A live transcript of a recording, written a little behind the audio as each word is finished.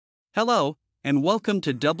Hello, and welcome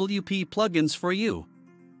to WP Plugins for You.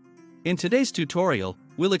 In today's tutorial,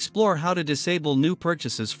 we'll explore how to disable new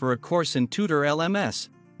purchases for a course in Tutor LMS,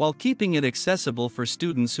 while keeping it accessible for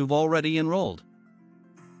students who've already enrolled.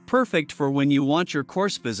 Perfect for when you want your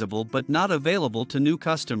course visible but not available to new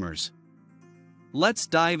customers. Let's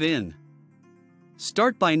dive in.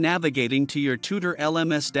 Start by navigating to your Tutor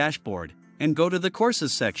LMS dashboard, and go to the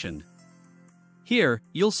Courses section. Here,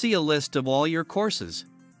 you'll see a list of all your courses.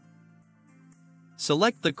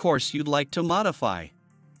 Select the course you'd like to modify.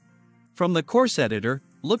 From the course editor,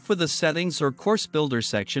 look for the Settings or Course Builder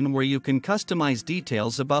section where you can customize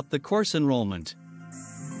details about the course enrollment.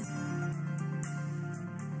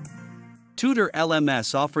 Tutor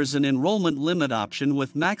LMS offers an enrollment limit option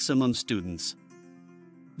with maximum students.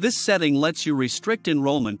 This setting lets you restrict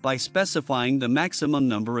enrollment by specifying the maximum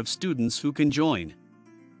number of students who can join.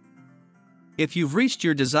 If you've reached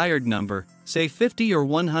your desired number, say 50 or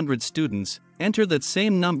 100 students, enter that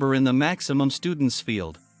same number in the Maximum Students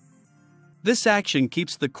field. This action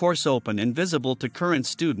keeps the course open and visible to current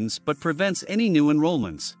students but prevents any new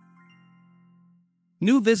enrollments.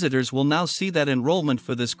 New visitors will now see that enrollment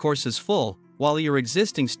for this course is full, while your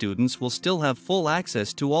existing students will still have full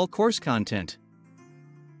access to all course content.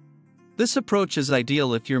 This approach is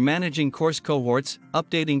ideal if you're managing course cohorts,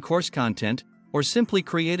 updating course content, or simply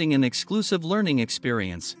creating an exclusive learning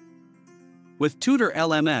experience. With Tutor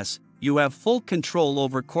LMS, you have full control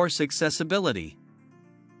over course accessibility.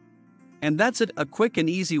 And that's it, a quick and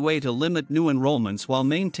easy way to limit new enrollments while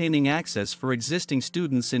maintaining access for existing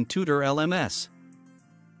students in Tutor LMS.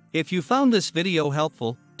 If you found this video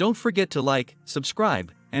helpful, don't forget to like,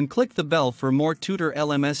 subscribe, and click the bell for more Tutor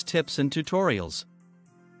LMS tips and tutorials.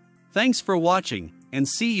 Thanks for watching, and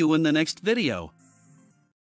see you in the next video.